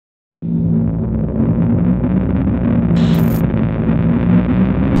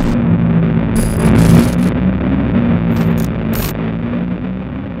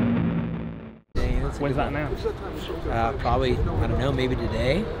When's that now? Probably, I don't know, maybe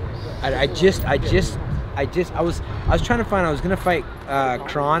today. I was trying to find. I was gonna fight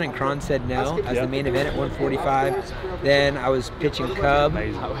Kron, and Kron said no as the main event at 145. Then I was pitching Cub.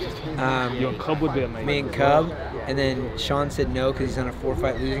 Your Cub would be amazing. Me and Cub, and then Sean said no because he's on a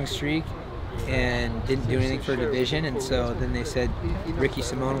 4-fight losing streak and didn't do anything for a division. And so then they said Ricky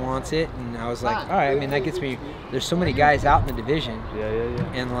Simone wants it, and I was like, all right. I mean, that gets me. There's so many guys out in the division.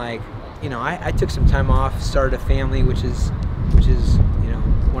 Yeah. And like, you know, I took some time off, started a family, which is you know,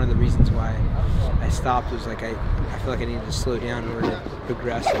 one of the reasons why I stopped was like I feel like I needed to slow down in order to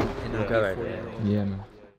progress and not be 40 years old. Yeah, man.